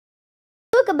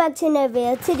welcome back to another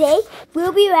video. Today,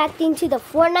 we'll be reacting to the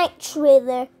Fortnite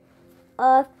trailer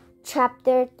of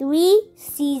Chapter 3,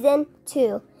 Season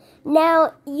 2.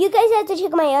 Now, you guys have to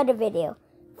check my other video.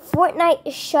 Fortnite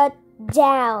is shut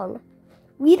down.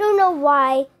 We don't know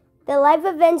why. The live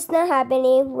event's not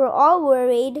happening. We're all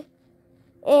worried.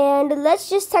 And let's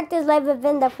just check this live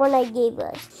event that Fortnite gave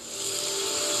us.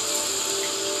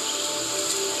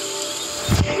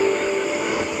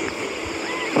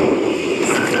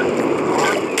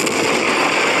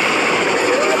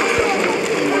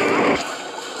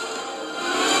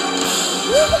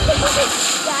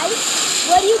 Guys,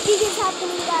 what do you think is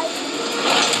happening, guys?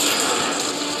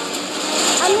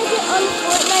 I'm gonna get on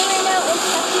Fortnite right now and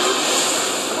check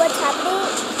what's happening.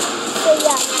 So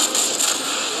yeah.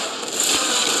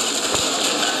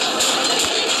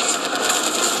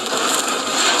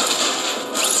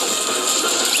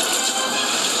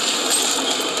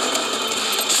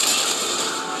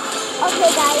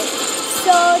 Okay, guys.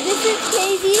 So this is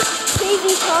crazy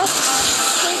talk.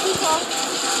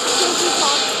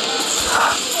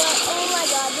 Oh my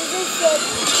god, this is sick.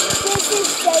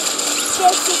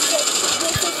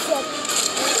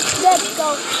 Let's go.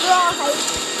 We're all hyped.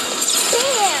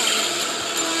 Bam!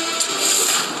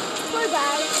 Poor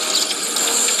guy.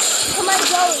 Come on,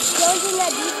 Joey. Joey's in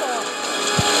that default.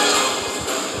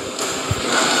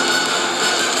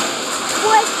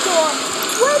 Let's go.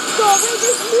 Wait,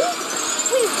 there's me?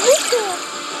 Wait,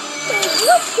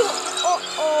 let's go.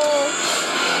 Uh-oh.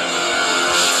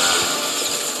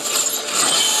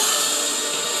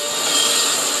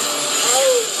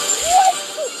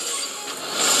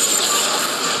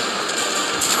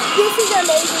 This is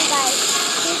amazing, guys.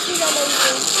 This is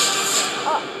amazing.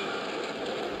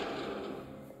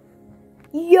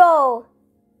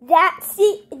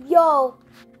 Yo.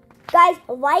 Guys,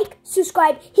 like,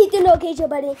 subscribe, hit the notification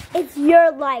button if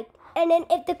you're liked. And then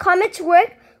if the comments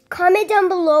work, comment down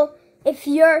below if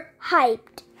you're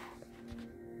hyped.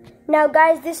 Now,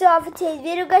 guys, this is all for today's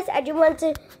video, guys. I just want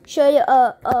to show you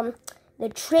the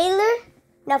trailer.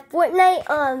 Now, Fortnite,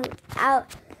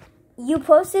 you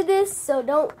posted this, so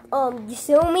don't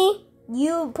sue me.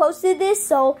 You posted this,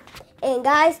 so, and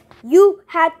guys, you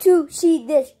had to see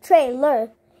this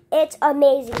trailer. It's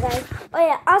amazing, guys. Oh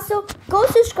yeah, also go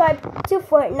subscribe to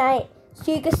Fortnite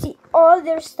so you can see all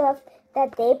their stuff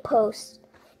that they post.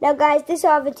 Now, guys, this is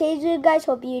all for today's video, guys.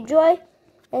 Hope you enjoy,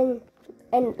 and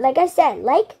like I said,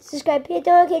 like, subscribe, hit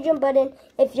the notification button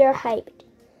if you're hyped.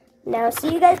 Now,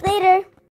 see you guys later.